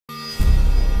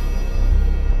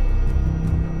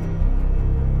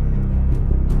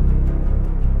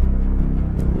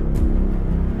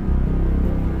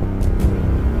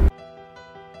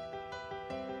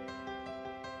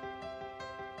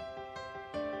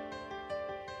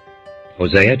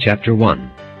Hosea chapter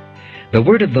 1. The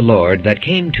word of the Lord that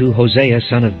came to Hosea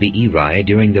son of Beeri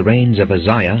during the reigns of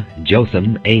Uzziah,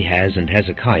 Jotham, Ahaz, and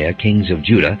Hezekiah, kings of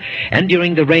Judah, and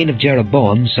during the reign of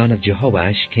Jeroboam son of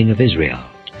Jehoash, king of Israel.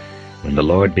 When the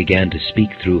Lord began to speak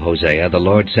through Hosea, the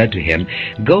Lord said to him,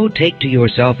 Go take to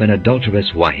yourself an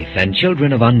adulterous wife, and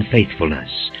children of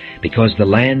unfaithfulness, because the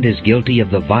land is guilty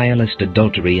of the vilest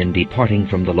adultery in departing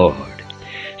from the Lord.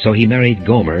 So he married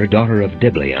Gomer, daughter of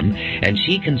Diblaim, and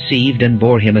she conceived and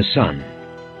bore him a son.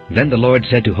 Then the Lord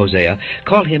said to Hosea,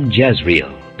 Call him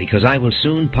Jezreel, because I will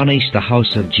soon punish the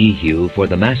house of Jehu for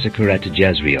the massacre at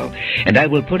Jezreel, and I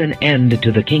will put an end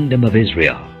to the kingdom of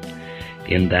Israel.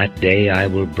 In that day I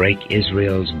will break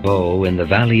Israel's bow in the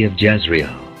valley of Jezreel.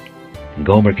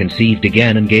 Gomer conceived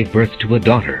again and gave birth to a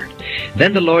daughter.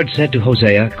 Then the Lord said to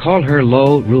Hosea, Call her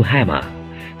Lo-Ruhamah,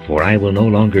 for I will no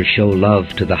longer show love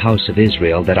to the house of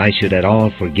Israel, that I should at all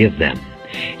forgive them.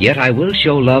 Yet I will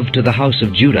show love to the house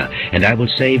of Judah, and I will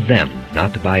save them,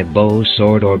 not by bow,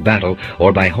 sword, or battle,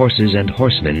 or by horses and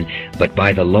horsemen, but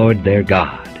by the Lord their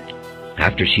God.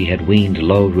 After she had weaned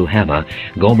Lo-Ruhamah,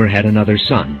 Gomer had another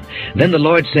son. Then the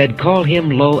Lord said, Call him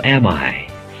Lo-Ammi,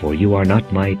 for you are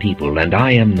not my people, and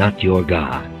I am not your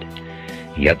God.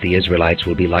 Yet the Israelites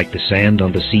will be like the sand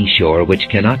on the seashore, which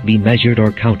cannot be measured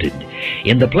or counted.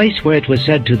 In the place where it was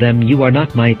said to them, You are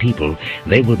not my people,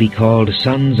 they will be called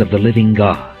sons of the living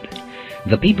God.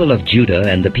 The people of Judah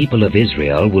and the people of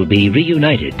Israel will be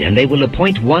reunited, and they will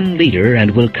appoint one leader,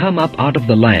 and will come up out of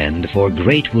the land, for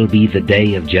great will be the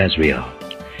day of Jezreel.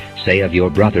 Say of your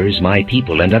brothers, my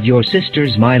people, and of your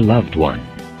sisters, my loved one.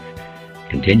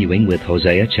 Continuing with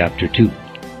Hosea chapter 2.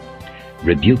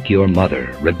 Rebuke your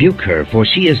mother, rebuke her, for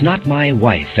she is not my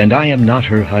wife, and I am not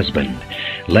her husband.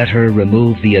 Let her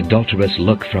remove the adulterous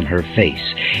look from her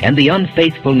face, and the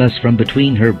unfaithfulness from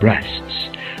between her breasts.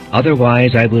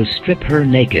 Otherwise I will strip her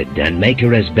naked, and make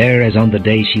her as bare as on the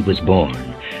day she was born.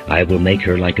 I will make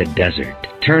her like a desert,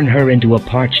 turn her into a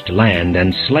parched land,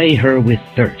 and slay her with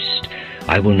thirst.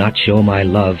 I will not show my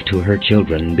love to her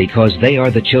children, because they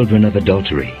are the children of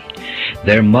adultery.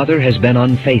 Their mother has been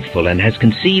unfaithful, and has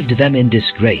conceived them in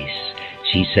disgrace.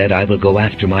 She said, I will go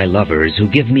after my lovers, who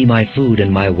give me my food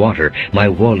and my water, my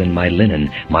wool and my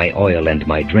linen, my oil and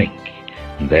my drink.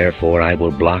 Therefore I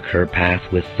will block her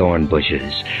path with thorn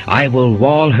bushes. I will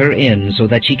wall her in, so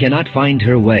that she cannot find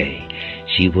her way.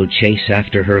 She will chase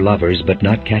after her lovers, but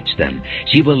not catch them.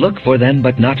 She will look for them,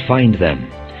 but not find them.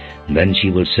 Then she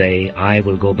will say, I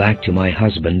will go back to my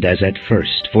husband as at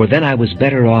first, for then I was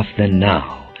better off than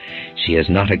now. She has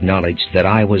not acknowledged that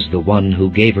I was the one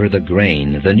who gave her the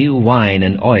grain, the new wine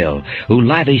and oil, who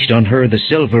lavished on her the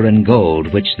silver and gold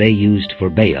which they used for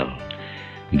Baal.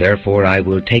 Therefore I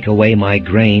will take away my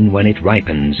grain when it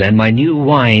ripens, and my new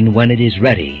wine when it is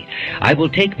ready. I will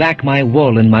take back my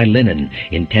wool and my linen,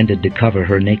 intended to cover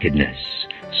her nakedness.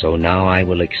 So now I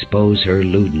will expose her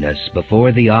lewdness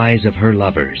before the eyes of her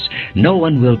lovers. No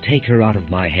one will take her out of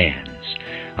my hands.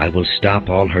 I will stop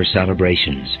all her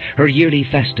celebrations, her yearly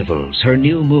festivals, her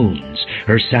new moons,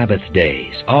 her Sabbath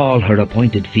days, all her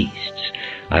appointed feasts.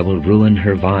 I will ruin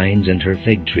her vines and her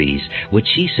fig trees, which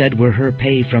she said were her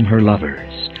pay from her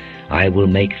lovers. I will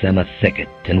make them a thicket,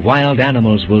 and wild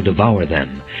animals will devour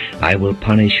them. I will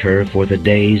punish her for the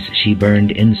days she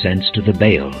burned incense to the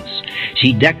Baals.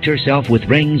 She decked herself with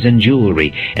rings and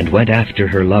jewelry, and went after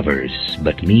her lovers,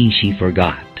 but me she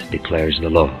forgot, declares the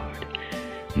Lord.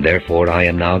 Therefore I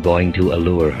am now going to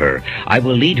allure her. I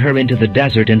will lead her into the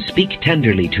desert and speak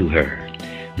tenderly to her.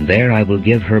 There I will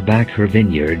give her back her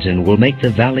vineyards, and will make the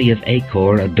valley of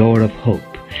Achor a door of hope.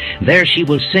 There she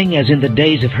will sing as in the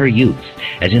days of her youth,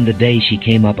 as in the day she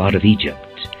came up out of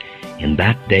Egypt. In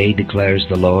that day, declares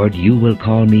the Lord, you will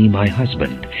call me my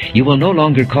husband. You will no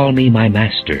longer call me my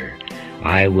master.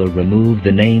 I will remove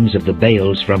the names of the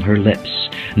Baals from her lips.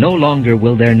 No longer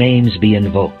will their names be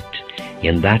invoked.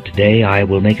 In that day I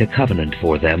will make a covenant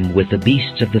for them with the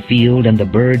beasts of the field and the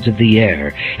birds of the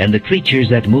air and the creatures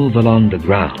that move along the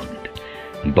ground.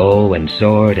 Bow and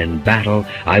sword and battle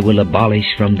I will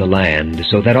abolish from the land,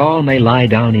 so that all may lie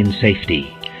down in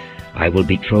safety. I will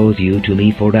betroth you to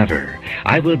me forever.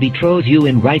 I will betroth you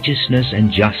in righteousness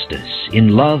and justice, in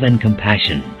love and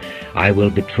compassion. I will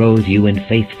betroth you in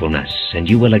faithfulness, and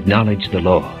you will acknowledge the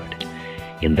Lord.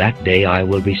 In that day I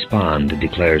will respond,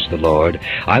 declares the Lord.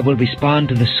 I will respond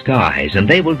to the skies, and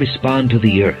they will respond to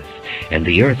the earth. And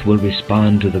the earth will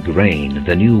respond to the grain,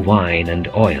 the new wine and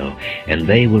oil, and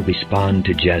they will respond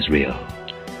to Jezreel.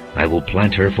 I will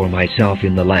plant her for myself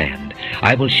in the land.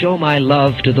 I will show my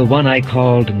love to the one I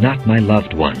called not my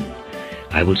loved one.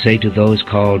 I will say to those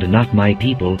called not my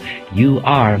people, You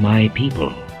are my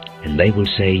people. And they will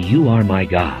say, You are my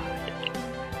God.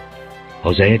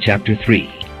 Hosea chapter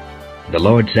 3. The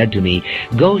Lord said to me,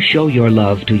 Go show your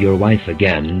love to your wife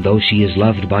again, though she is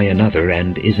loved by another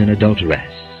and is an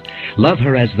adulteress. Love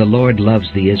her as the Lord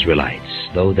loves the Israelites,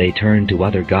 though they turn to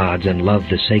other gods and love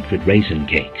the sacred raisin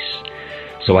cakes.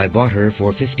 So I bought her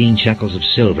for 15 shekels of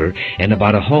silver, and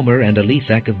about a homer and a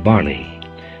lethek of barley.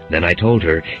 Then I told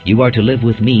her, You are to live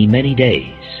with me many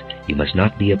days. You must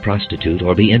not be a prostitute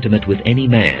or be intimate with any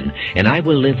man, and I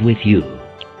will live with you.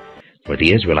 For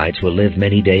the Israelites will live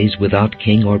many days without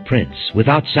king or prince,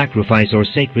 without sacrifice or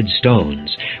sacred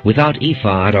stones, without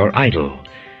ephod or idol.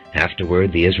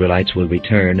 Afterward the Israelites will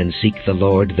return and seek the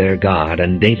Lord their God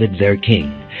and David their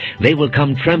king. They will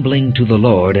come trembling to the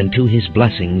Lord and to his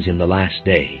blessings in the last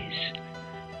days.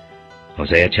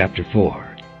 Hosea chapter 4.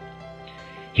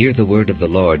 Hear the word of the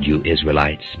Lord, you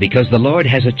Israelites, because the Lord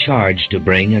has a charge to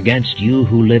bring against you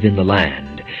who live in the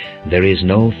land. There is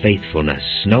no faithfulness,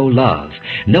 no love,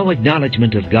 no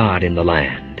acknowledgement of God in the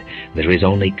land. There is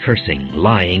only cursing,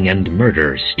 lying, and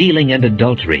murder, stealing, and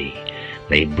adultery.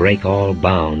 They break all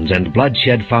bounds, and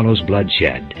bloodshed follows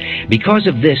bloodshed. Because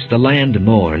of this the land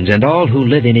mourns, and all who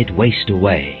live in it waste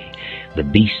away. The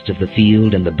beasts of the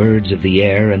field and the birds of the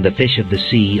air and the fish of the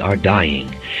sea are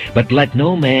dying. But let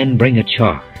no man bring a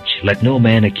charge, let no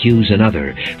man accuse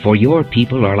another, for your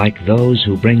people are like those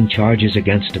who bring charges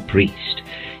against a priest.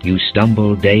 You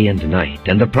stumble day and night,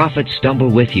 and the prophets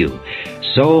stumble with you.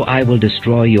 So I will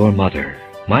destroy your mother.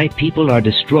 My people are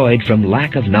destroyed from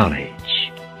lack of knowledge.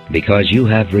 Because you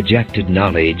have rejected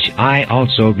knowledge, I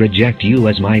also reject you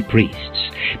as my priests.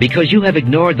 Because you have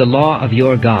ignored the law of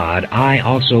your God, I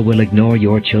also will ignore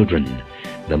your children.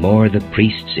 The more the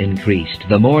priests increased,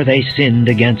 the more they sinned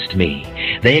against me.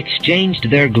 They exchanged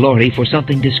their glory for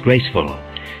something disgraceful.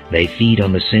 They feed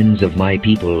on the sins of my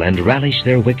people and relish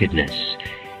their wickedness.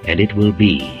 And it will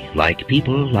be, like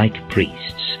people, like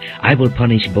priests. I will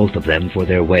punish both of them for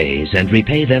their ways and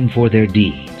repay them for their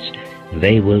deeds.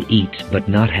 They will eat but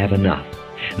not have enough.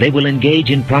 They will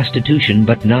engage in prostitution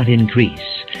but not increase,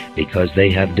 because they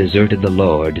have deserted the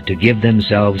Lord to give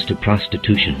themselves to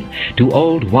prostitution, to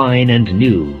old wine and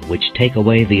new, which take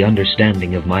away the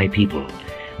understanding of my people.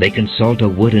 They consult a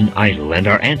wooden idol and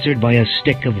are answered by a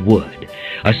stick of wood.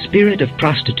 A spirit of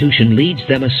prostitution leads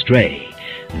them astray.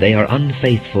 They are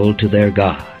unfaithful to their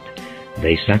God.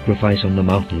 They sacrifice on the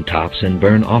mountaintops and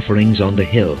burn offerings on the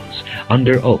hills,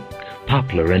 under oak,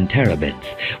 poplar, and terebinth,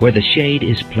 where the shade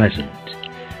is pleasant.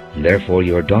 Therefore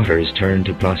your daughters turn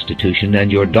to prostitution, and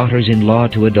your daughters-in-law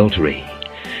to adultery.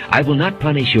 I will not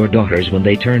punish your daughters when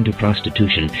they turn to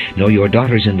prostitution, nor your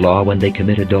daughters-in-law when they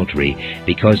commit adultery,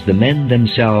 because the men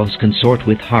themselves consort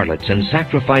with harlots and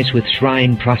sacrifice with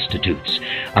shrine prostitutes.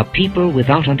 A people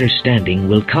without understanding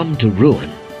will come to ruin.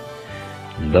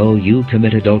 Though you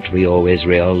commit adultery, O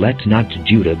Israel, let not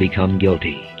Judah become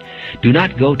guilty. Do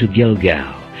not go to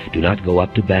Gilgal. Do not go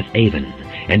up to Beth-aven,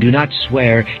 and do not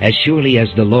swear, as surely as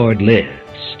the Lord lives.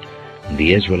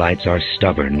 The Israelites are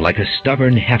stubborn, like a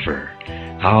stubborn heifer.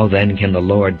 How then can the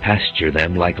Lord pasture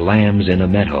them like lambs in a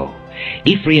meadow?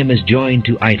 Ephraim is joined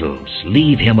to idols.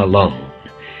 Leave him alone.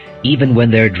 Even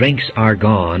when their drinks are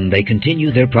gone, they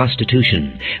continue their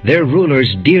prostitution. Their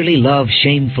rulers dearly love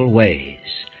shameful ways.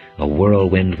 A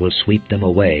whirlwind will sweep them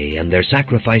away, and their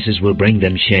sacrifices will bring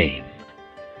them shame.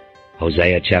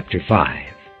 Hosea chapter 5.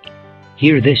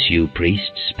 Hear this, you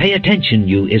priests. Pay attention,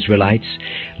 you Israelites.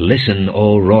 Listen,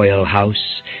 O royal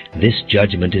house. This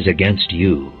judgment is against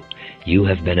you. You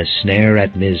have been a snare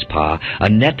at Mizpah, a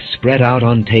net spread out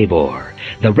on Tabor.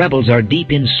 The rebels are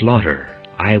deep in slaughter.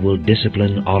 I will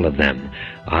discipline all of them.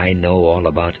 I know all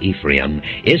about Ephraim.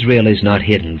 Israel is not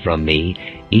hidden from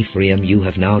me. Ephraim, you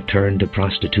have now turned to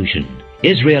prostitution.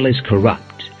 Israel is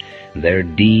corrupt. Their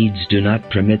deeds do not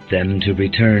permit them to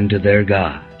return to their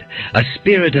God. A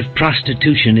spirit of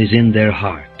prostitution is in their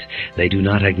heart. They do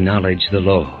not acknowledge the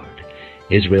Lord.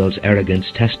 Israel's arrogance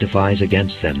testifies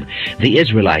against them. The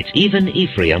Israelites, even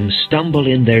Ephraim, stumble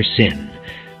in their sin.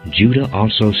 Judah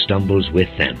also stumbles with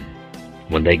them.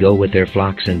 When they go with their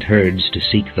flocks and herds to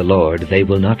seek the Lord, they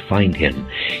will not find him.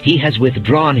 He has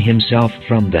withdrawn himself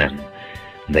from them.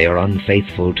 They are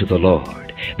unfaithful to the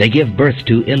Lord. They give birth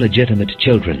to illegitimate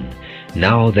children.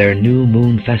 Now their new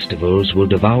moon festivals will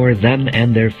devour them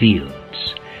and their fields.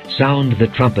 Sound the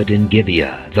trumpet in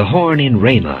Gibeah, the horn in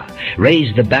Ramah.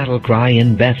 Raise the battle cry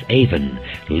in Beth-aven.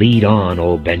 Lead on,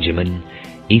 O Benjamin.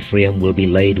 Ephraim will be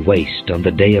laid waste on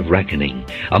the day of reckoning.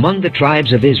 Among the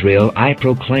tribes of Israel I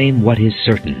proclaim what is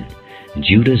certain.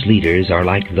 Judah's leaders are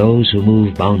like those who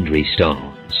move boundary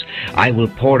stones. I will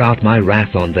pour out my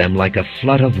wrath on them like a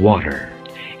flood of water.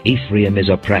 Ephraim is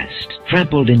oppressed,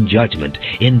 trampled in judgment,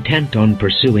 intent on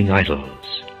pursuing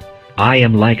idols. I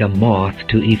am like a moth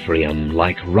to Ephraim,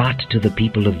 like rot to the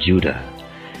people of Judah.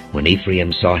 When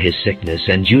Ephraim saw his sickness,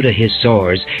 and Judah his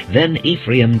sores, then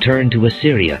Ephraim turned to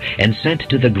Assyria, and sent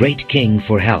to the great king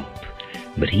for help.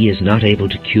 But he is not able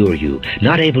to cure you,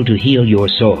 not able to heal your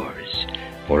sores.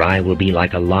 For I will be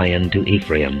like a lion to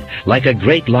Ephraim, like a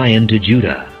great lion to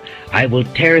Judah. I will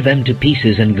tear them to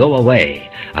pieces and go away.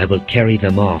 I will carry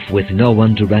them off with no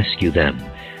one to rescue them.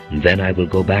 Then I will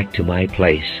go back to my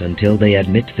place until they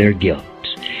admit their guilt,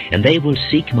 and they will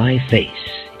seek my face.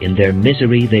 In their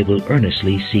misery they will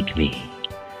earnestly seek me.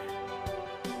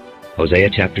 Hosea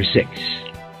chapter 6.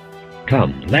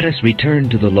 Come, let us return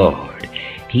to the Lord.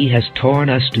 He has torn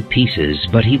us to pieces,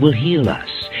 but he will heal us.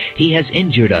 He has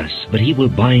injured us, but he will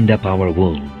bind up our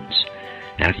wounds.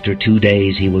 After 2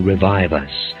 days he will revive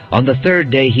us. On the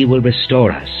 3rd day he will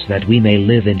restore us, that we may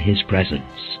live in his presence.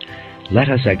 Let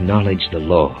us acknowledge the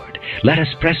Lord. Let us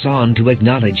press on to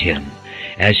acknowledge him.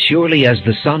 As surely as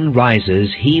the sun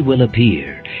rises, he will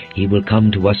appear. He will come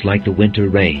to us like the winter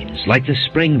rains, like the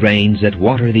spring rains that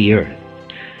water the earth.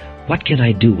 What can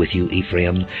I do with you,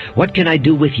 Ephraim? What can I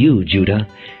do with you, Judah?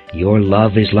 Your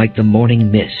love is like the morning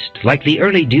mist, like the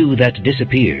early dew that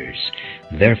disappears.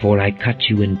 Therefore I cut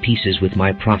you in pieces with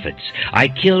my prophets. I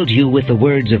killed you with the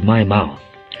words of my mouth.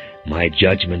 My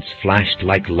judgments flashed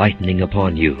like lightning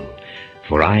upon you.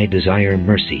 For I desire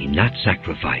mercy, not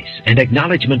sacrifice, and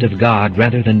acknowledgment of God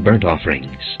rather than burnt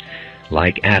offerings.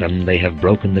 Like Adam, they have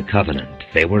broken the covenant.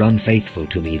 They were unfaithful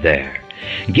to me there.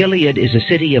 Gilead is a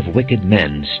city of wicked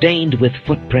men, stained with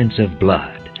footprints of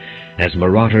blood. As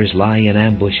marauders lie in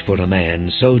ambush for a man,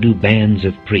 so do bands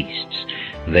of priests.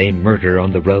 They murder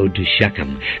on the road to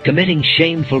Shechem, committing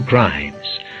shameful crimes.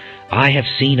 I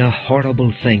have seen a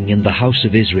horrible thing in the house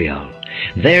of Israel.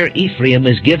 There Ephraim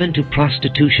is given to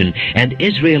prostitution, and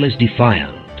Israel is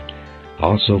defiled.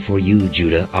 Also for you,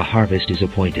 Judah, a harvest is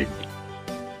appointed.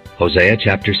 Hosea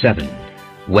chapter 7.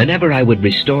 Whenever I would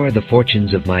restore the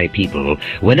fortunes of my people,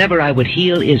 whenever I would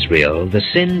heal Israel, the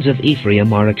sins of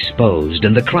Ephraim are exposed,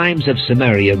 and the crimes of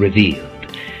Samaria revealed.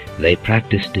 They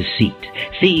practice deceit.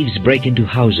 Thieves break into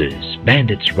houses.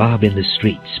 Bandits rob in the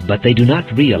streets. But they do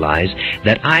not realize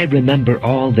that I remember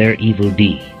all their evil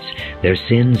deeds. Their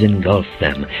sins engulf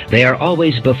them. They are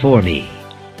always before me.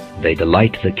 They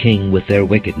delight the king with their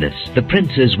wickedness, the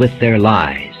princes with their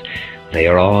lies. They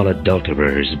are all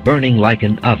adulterers, burning like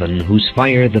an oven, whose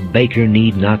fire the baker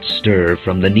need not stir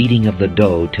from the kneading of the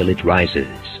dough till it rises.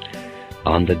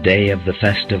 On the day of the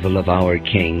festival of our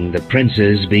king, the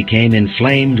princes became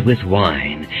inflamed with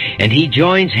wine, and he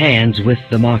joins hands with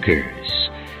the mockers.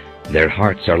 Their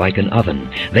hearts are like an oven.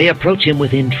 They approach him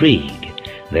with intrigue.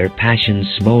 Their passion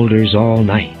smolders all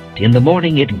night. In the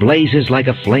morning it blazes like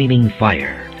a flaming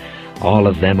fire. All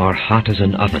of them are hot as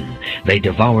an oven. They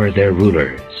devour their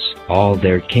rulers. All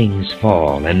their kings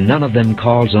fall, and none of them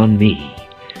calls on me.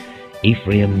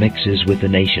 Ephraim mixes with the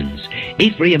nations.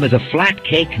 Ephraim is a flat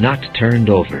cake not turned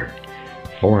over.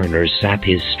 Foreigners sap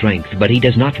his strength, but he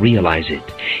does not realize it.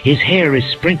 His hair is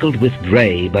sprinkled with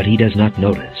gray, but he does not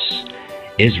notice.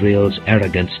 Israel's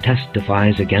arrogance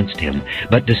testifies against him,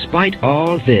 but despite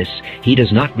all this, he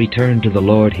does not return to the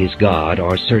Lord his God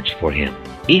or search for him.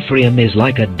 Ephraim is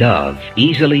like a dove,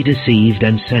 easily deceived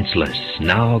and senseless,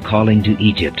 now calling to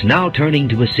Egypt, now turning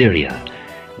to Assyria.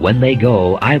 When they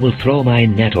go, I will throw my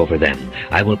net over them.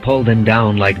 I will pull them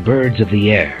down like birds of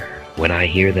the air. When I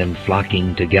hear them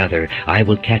flocking together, I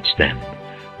will catch them.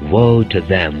 Woe to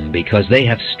them, because they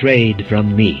have strayed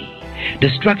from me.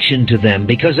 Destruction to them,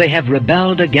 because they have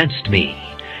rebelled against me.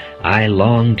 I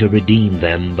long to redeem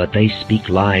them, but they speak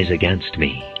lies against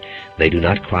me. They do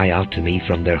not cry out to me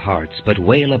from their hearts, but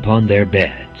wail upon their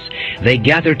beds. They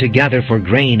gather together for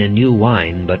grain and new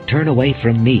wine, but turn away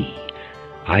from me.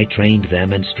 I trained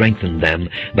them and strengthened them,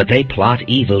 but they plot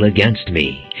evil against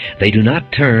me. They do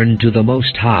not turn to the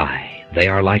Most High. They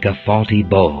are like a faulty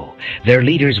bow. Their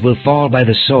leaders will fall by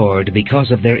the sword because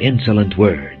of their insolent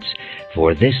words.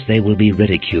 For this they will be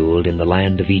ridiculed in the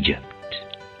land of Egypt.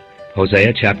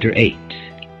 Hosea chapter 8.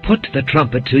 Put the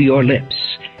trumpet to your lips.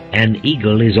 An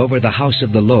eagle is over the house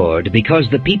of the Lord, because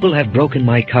the people have broken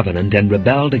my covenant and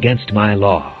rebelled against my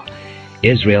law.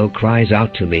 Israel cries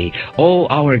out to me, O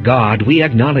our God, we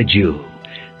acknowledge you.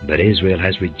 But Israel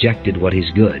has rejected what is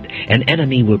good. An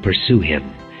enemy will pursue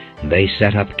him. They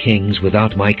set up kings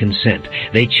without my consent.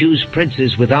 They choose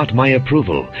princes without my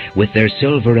approval. With their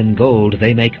silver and gold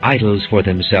they make idols for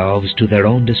themselves to their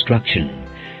own destruction.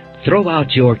 Throw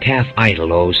out your calf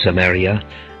idol, O Samaria.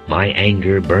 My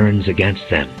anger burns against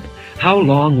them. How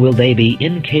long will they be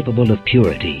incapable of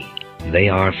purity? They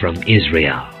are from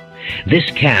Israel. This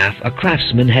calf, a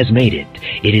craftsman has made it.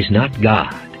 It is not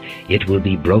God. It will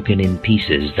be broken in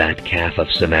pieces, that calf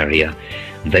of Samaria.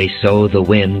 They sow the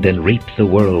wind and reap the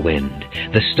whirlwind.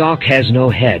 The stalk has no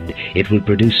head, it will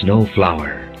produce no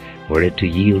flour. Were it to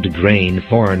yield grain,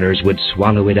 foreigners would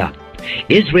swallow it up.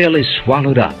 Israel is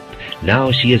swallowed up. Now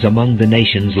she is among the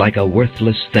nations like a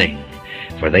worthless thing.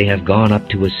 For they have gone up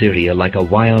to Assyria like a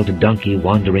wild donkey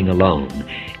wandering alone.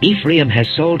 Ephraim has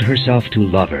sold herself to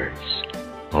lovers.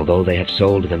 Although they have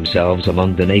sold themselves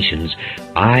among the nations,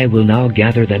 I will now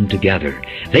gather them together.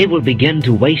 They will begin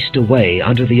to waste away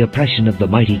under the oppression of the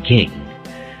mighty king.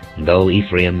 Though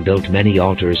Ephraim built many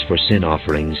altars for sin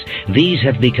offerings, these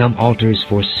have become altars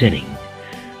for sinning.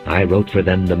 I wrote for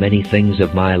them the many things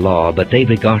of my law, but they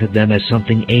regarded them as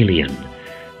something alien.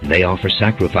 They offer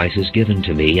sacrifices given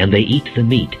to me, and they eat the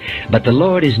meat, but the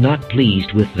Lord is not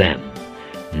pleased with them.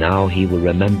 Now he will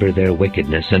remember their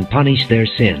wickedness and punish their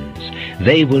sins.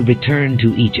 They will return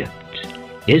to Egypt.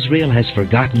 Israel has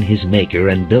forgotten his Maker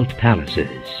and built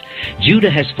palaces. Judah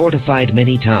has fortified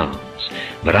many towns,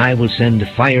 but I will send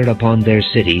fire upon their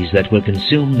cities that will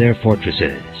consume their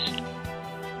fortresses.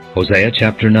 Hosea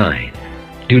chapter 9.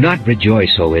 Do not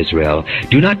rejoice, O Israel.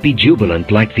 Do not be jubilant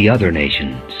like the other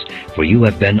nations. For you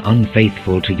have been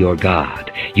unfaithful to your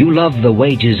God. You love the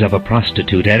wages of a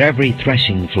prostitute at every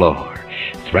threshing floor.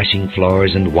 Threshing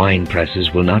floors and wine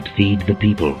presses will not feed the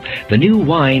people. The new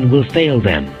wine will fail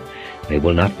them. They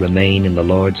will not remain in the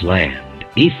Lord's land.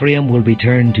 Ephraim will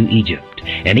return to Egypt,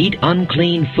 and eat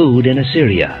unclean food in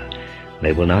Assyria.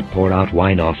 They will not pour out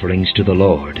wine offerings to the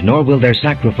Lord, nor will their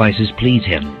sacrifices please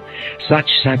him. Such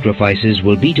sacrifices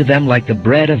will be to them like the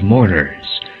bread of mourners.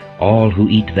 All who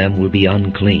eat them will be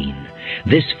unclean.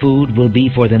 This food will be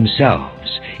for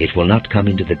themselves. It will not come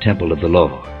into the temple of the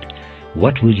Lord.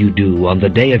 What will you do on the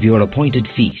day of your appointed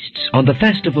feasts, on the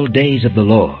festival days of the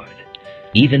Lord?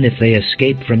 Even if they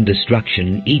escape from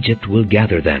destruction, Egypt will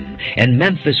gather them, and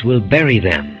Memphis will bury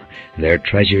them. Their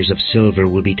treasures of silver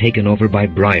will be taken over by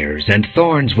briars, and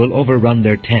thorns will overrun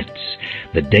their tents.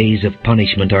 The days of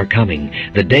punishment are coming.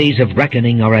 The days of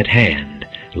reckoning are at hand.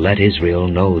 Let Israel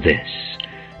know this.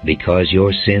 Because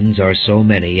your sins are so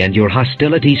many and your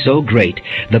hostility so great,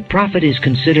 the prophet is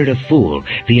considered a fool,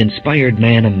 the inspired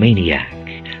man a maniac.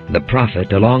 The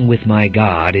prophet, along with my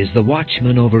God, is the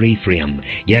watchman over Ephraim,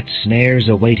 yet snares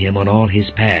await him on all his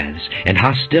paths, and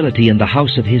hostility in the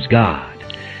house of his God.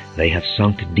 They have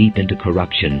sunk deep into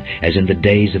corruption, as in the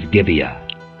days of Gibeah.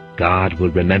 God will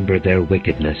remember their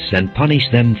wickedness and punish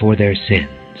them for their sins.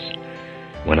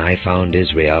 When I found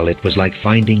Israel, it was like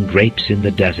finding grapes in the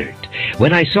desert.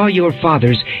 When I saw your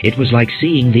fathers, it was like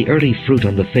seeing the early fruit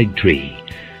on the fig tree.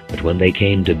 But when they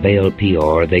came to Baal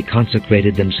Peor, they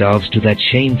consecrated themselves to that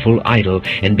shameful idol,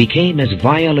 and became as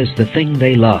vile as the thing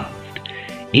they loved.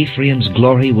 Ephraim's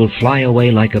glory will fly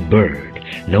away like a bird.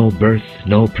 No birth,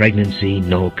 no pregnancy,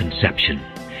 no conception.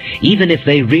 Even if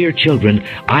they rear children,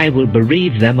 I will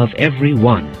bereave them of every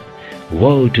one.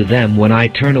 Woe to them when I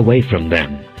turn away from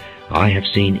them. I have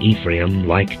seen Ephraim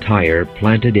like Tyre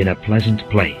planted in a pleasant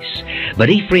place. But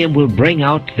Ephraim will bring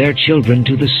out their children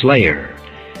to the slayer.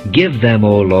 Give them,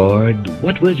 O Lord,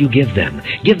 what will you give them?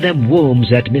 Give them wombs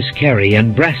that miscarry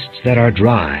and breasts that are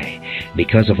dry.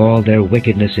 Because of all their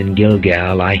wickedness in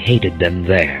Gilgal, I hated them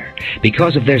there.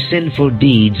 Because of their sinful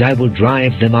deeds, I will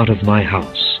drive them out of my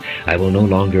house. I will no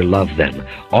longer love them.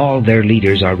 All their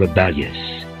leaders are rebellious.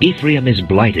 Ephraim is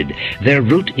blighted. Their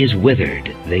root is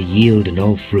withered. They yield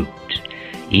no fruit.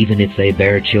 Even if they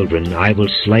bear children, I will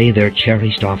slay their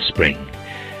cherished offspring.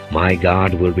 My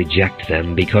God will reject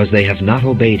them because they have not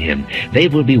obeyed him. They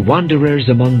will be wanderers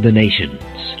among the nations.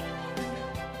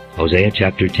 Hosea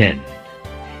chapter 10.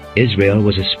 Israel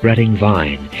was a spreading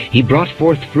vine. He brought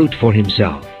forth fruit for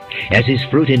himself. As his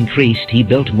fruit increased, he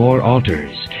built more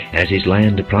altars. As his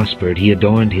land prospered, he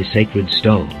adorned his sacred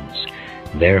stones.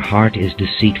 Their heart is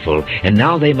deceitful, and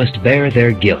now they must bear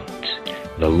their guilt.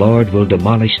 The Lord will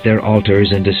demolish their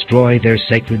altars and destroy their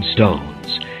sacred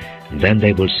stones. Then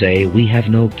they will say, we have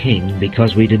no king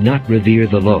because we did not revere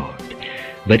the Lord.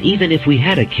 But even if we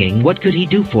had a king, what could he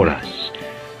do for us?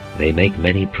 They make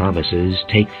many promises,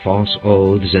 take false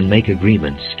oaths, and make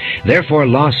agreements. Therefore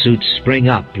lawsuits spring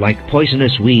up like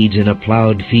poisonous weeds in a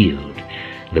plowed field.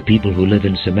 The people who live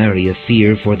in Samaria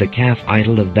fear for the calf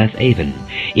idol of Beth-aven.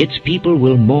 Its people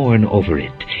will mourn over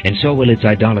it, and so will its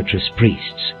idolatrous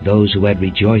priests, those who had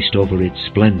rejoiced over its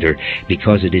splendor,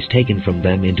 because it is taken from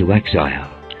them into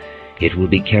exile. It will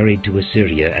be carried to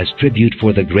Assyria as tribute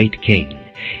for the great king.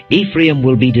 Ephraim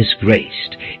will be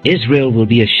disgraced. Israel will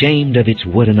be ashamed of its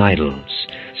wooden idols.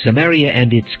 Samaria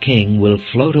and its king will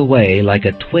float away like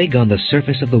a twig on the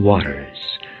surface of the waters.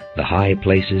 The high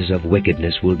places of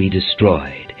wickedness will be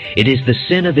destroyed. It is the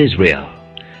sin of Israel.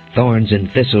 Thorns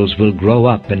and thistles will grow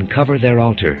up and cover their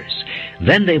altars.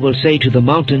 Then they will say to the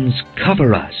mountains,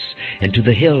 Cover us, and to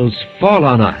the hills, Fall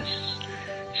on us.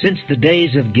 Since the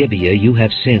days of Gibeah you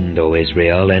have sinned, O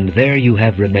Israel, and there you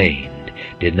have remained.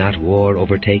 Did not war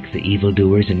overtake the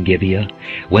evildoers in Gibeah?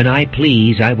 When I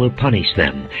please, I will punish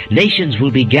them. Nations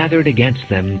will be gathered against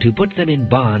them to put them in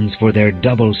bonds for their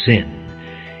double sin.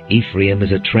 Ephraim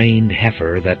is a trained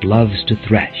heifer that loves to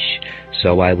thresh,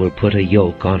 so I will put a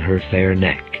yoke on her fair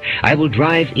neck. I will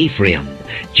drive Ephraim.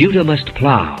 Judah must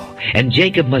plow, and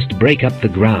Jacob must break up the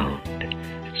ground.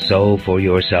 Sow for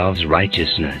yourselves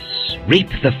righteousness. Reap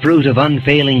the fruit of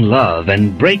unfailing love,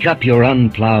 and break up your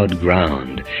unplowed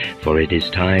ground. For it is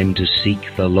time to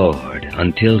seek the Lord,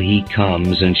 until he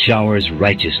comes and showers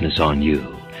righteousness on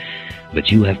you. But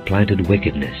you have planted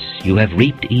wickedness, you have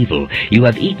reaped evil, you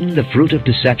have eaten the fruit of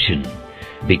deception.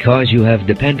 Because you have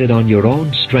depended on your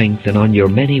own strength and on your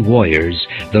many warriors,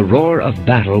 the roar of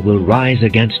battle will rise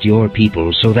against your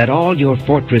people, so that all your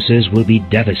fortresses will be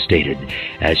devastated,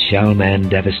 as Shalman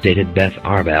devastated Beth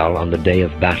Arbel on the day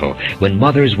of battle, when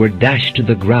mothers were dashed to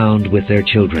the ground with their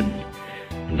children.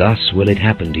 Thus will it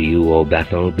happen to you, O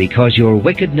Bethel, because your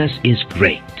wickedness is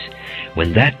great.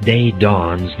 When that day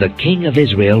dawns, the king of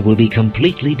Israel will be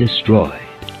completely destroyed.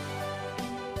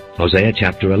 Hosea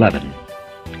chapter 11.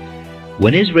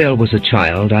 When Israel was a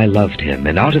child, I loved him,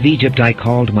 and out of Egypt I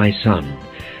called my son.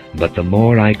 But the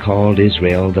more I called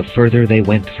Israel, the further they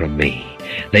went from me.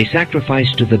 They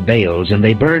sacrificed to the Baals, and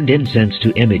they burned incense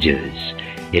to images.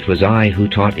 It was I who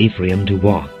taught Ephraim to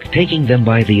walk, taking them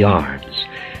by the arms.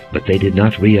 But they did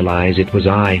not realize it was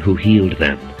I who healed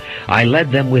them. I led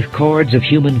them with cords of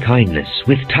human kindness,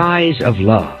 with ties of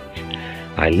love.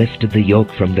 I lifted the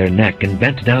yoke from their neck and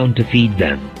bent down to feed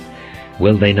them.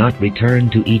 Will they not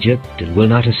return to Egypt, and will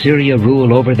not Assyria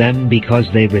rule over them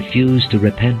because they refuse to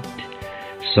repent?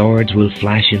 Swords will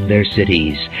flash in their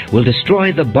cities, will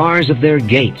destroy the bars of their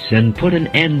gates, and put an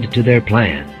end to their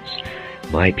plans.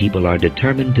 My people are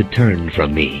determined to turn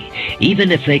from me.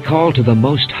 Even if they call to the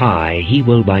Most High, he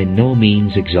will by no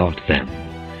means exalt them.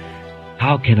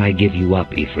 How can I give you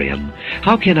up, Ephraim?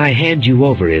 How can I hand you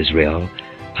over, Israel?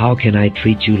 How can I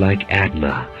treat you like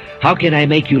Admah? How can I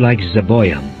make you like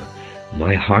Zeboim?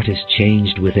 My heart is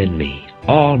changed within me.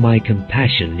 All my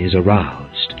compassion is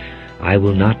aroused. I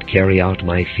will not carry out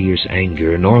my fierce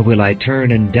anger, nor will I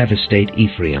turn and devastate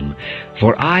Ephraim.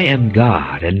 For I am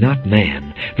God and not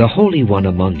man, the Holy One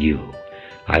among you.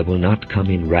 I will not come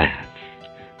in wrath.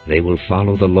 They will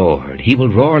follow the Lord. He will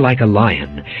roar like a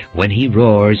lion. When he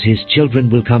roars, his children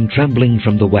will come trembling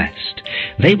from the west.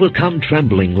 They will come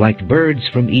trembling like birds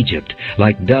from Egypt,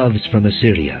 like doves from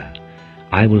Assyria.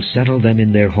 I will settle them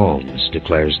in their homes,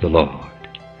 declares the Lord.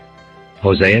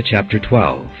 Hosea chapter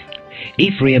 12.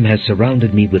 Ephraim has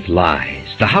surrounded me with lies,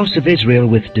 the house of Israel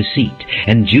with deceit,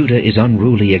 and Judah is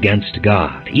unruly against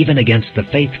God, even against the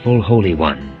faithful Holy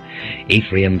One.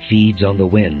 Ephraim feeds on the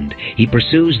wind. He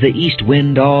pursues the east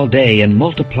wind all day and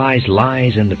multiplies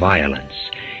lies and violence.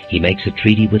 He makes a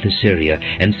treaty with Assyria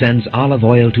and sends olive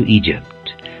oil to Egypt.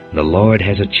 The Lord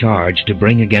has a charge to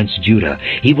bring against Judah.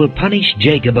 He will punish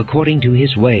Jacob according to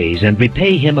his ways and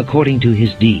repay him according to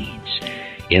his deeds.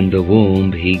 In the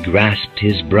womb he grasped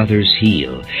his brother's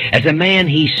heel. As a man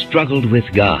he struggled with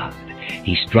God.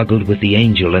 He struggled with the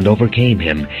angel and overcame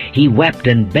him. He wept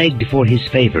and begged for his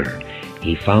favor.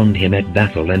 He found him at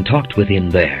Bethel and talked with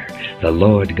him there. The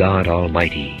Lord God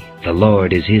Almighty, the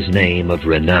Lord is his name of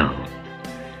renown.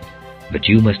 But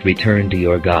you must return to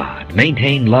your God,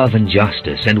 maintain love and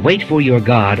justice, and wait for your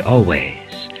God always.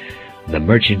 The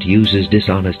merchant uses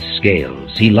dishonest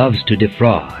scales. He loves to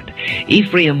defraud.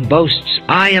 Ephraim boasts,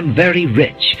 I am very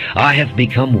rich. I have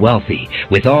become wealthy.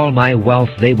 With all my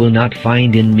wealth they will not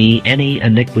find in me any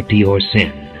iniquity or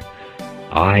sin.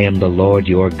 I am the Lord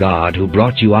your God who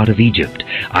brought you out of Egypt.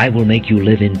 I will make you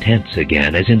live in tents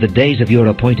again, as in the days of your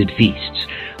appointed feasts.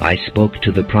 I spoke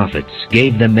to the prophets,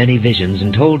 gave them many visions,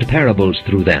 and told parables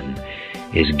through them.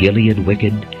 Is Gilead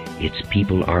wicked? Its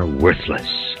people are worthless.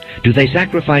 Do they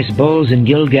sacrifice bulls in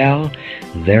Gilgal?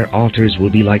 Their altars will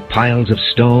be like piles of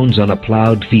stones on a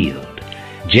plowed field.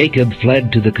 Jacob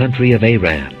fled to the country of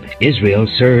Aram. Israel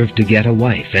served to get a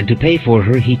wife, and to pay for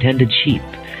her he tended sheep.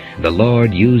 The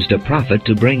Lord used a prophet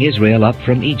to bring Israel up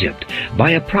from Egypt.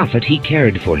 By a prophet he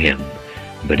cared for him.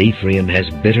 But Ephraim has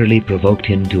bitterly provoked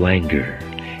him to anger.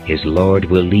 His Lord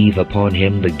will leave upon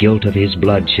him the guilt of his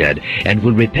bloodshed, and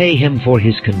will repay him for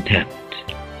his contempt.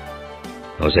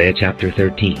 Hosea chapter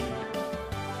 13.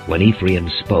 When Ephraim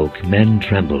spoke, men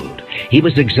trembled. He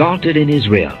was exalted in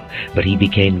Israel, but he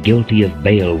became guilty of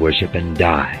Baal worship and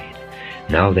died.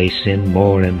 Now they sin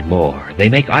more and more. They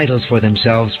make idols for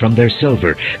themselves from their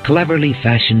silver, cleverly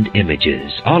fashioned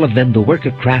images, all of them the work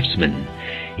of craftsmen.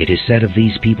 It is said of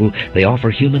these people, they offer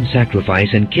human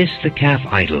sacrifice and kiss the calf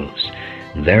idols.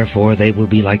 Therefore they will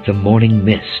be like the morning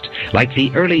mist, like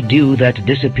the early dew that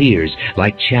disappears,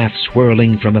 like chaff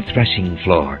swirling from a threshing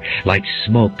floor, like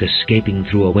smoke escaping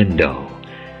through a window.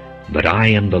 But I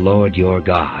am the Lord your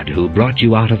God, who brought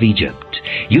you out of Egypt.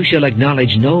 You shall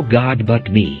acknowledge no God but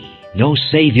me, no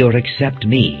Savior except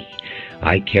me.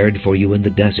 I cared for you in the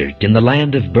desert, in the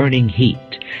land of burning heat.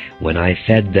 When I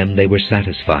fed them, they were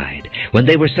satisfied. When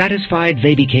they were satisfied,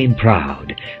 they became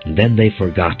proud. Then they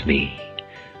forgot me.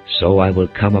 So I will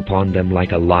come upon them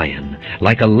like a lion.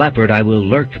 Like a leopard I will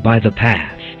lurk by the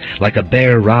path. Like a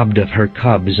bear robbed of her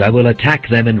cubs, I will attack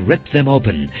them and rip them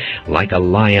open. Like a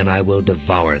lion I will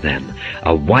devour them.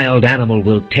 A wild animal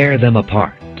will tear them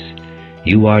apart.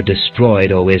 You are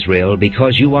destroyed, O Israel,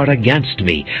 because you are against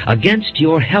me, against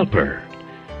your helper.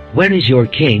 Where is your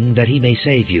king, that he may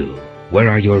save you? Where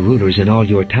are your rulers in all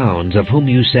your towns, of whom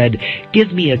you said,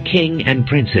 Give me a king and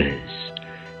princes?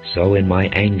 So in my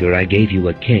anger I gave you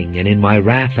a king, and in my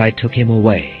wrath I took him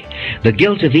away. The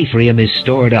guilt of Ephraim is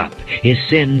stored up, his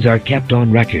sins are kept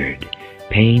on record.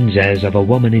 Pains as of a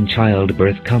woman in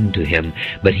childbirth come to him,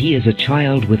 but he is a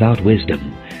child without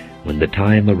wisdom. When the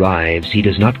time arrives, he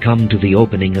does not come to the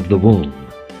opening of the womb.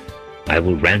 I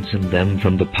will ransom them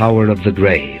from the power of the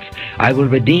grave. I will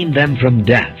redeem them from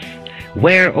death.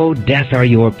 Where, O death, are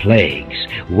your plagues?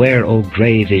 Where, O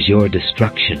grave, is your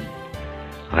destruction?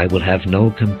 I will have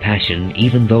no compassion,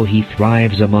 even though he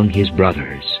thrives among his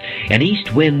brothers. An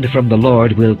east wind from the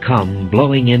Lord will come,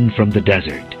 blowing in from the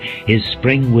desert. His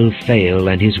spring will fail,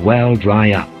 and his well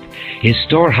dry up. His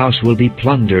storehouse will be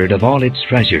plundered of all its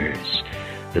treasures.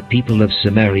 The people of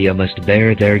Samaria must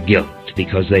bear their guilt,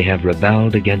 because they have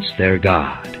rebelled against their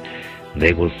God.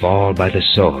 They will fall by the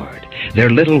sword. Their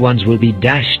little ones will be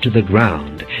dashed to the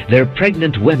ground, their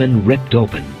pregnant women ripped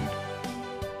open.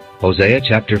 Hosea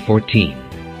chapter 14.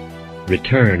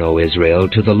 Return, O Israel,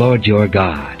 to the Lord your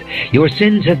God. Your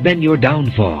sins have been your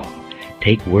downfall.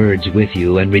 Take words with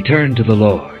you and return to the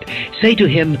Lord. Say to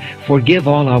him, Forgive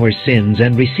all our sins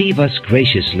and receive us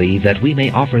graciously, that we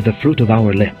may offer the fruit of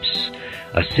our lips.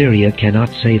 Assyria cannot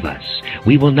save us.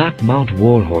 We will not mount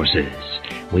war horses.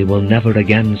 We will never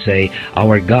again say,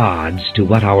 Our gods, to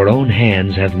what our own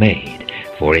hands have made.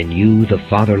 For in you the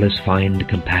fatherless find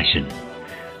compassion.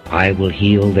 I will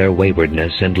heal their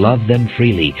waywardness and love them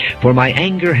freely, for my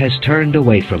anger has turned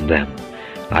away from them.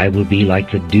 I will be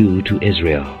like the dew to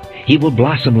Israel. He will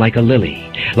blossom like a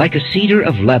lily. Like a cedar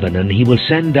of Lebanon he will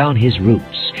send down his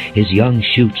roots. His young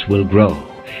shoots will grow.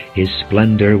 His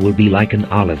splendor will be like an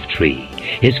olive tree.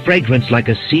 His fragrance like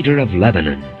a cedar of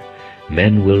Lebanon.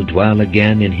 Men will dwell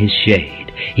again in his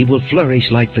shade. He will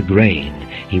flourish like the grain.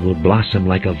 He will blossom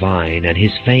like a vine, and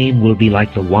his fame will be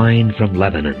like the wine from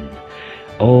Lebanon.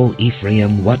 O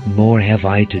Ephraim, what more have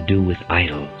I to do with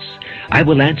idols? I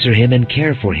will answer him and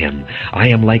care for him. I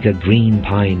am like a green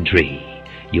pine tree.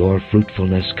 Your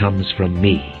fruitfulness comes from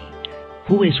me.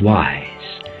 Who is wise?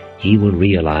 He will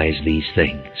realize these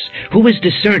things. Who is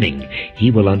discerning?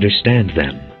 He will understand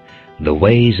them. The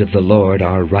ways of the Lord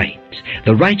are right.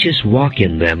 The righteous walk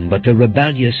in them, but the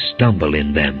rebellious stumble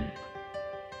in them.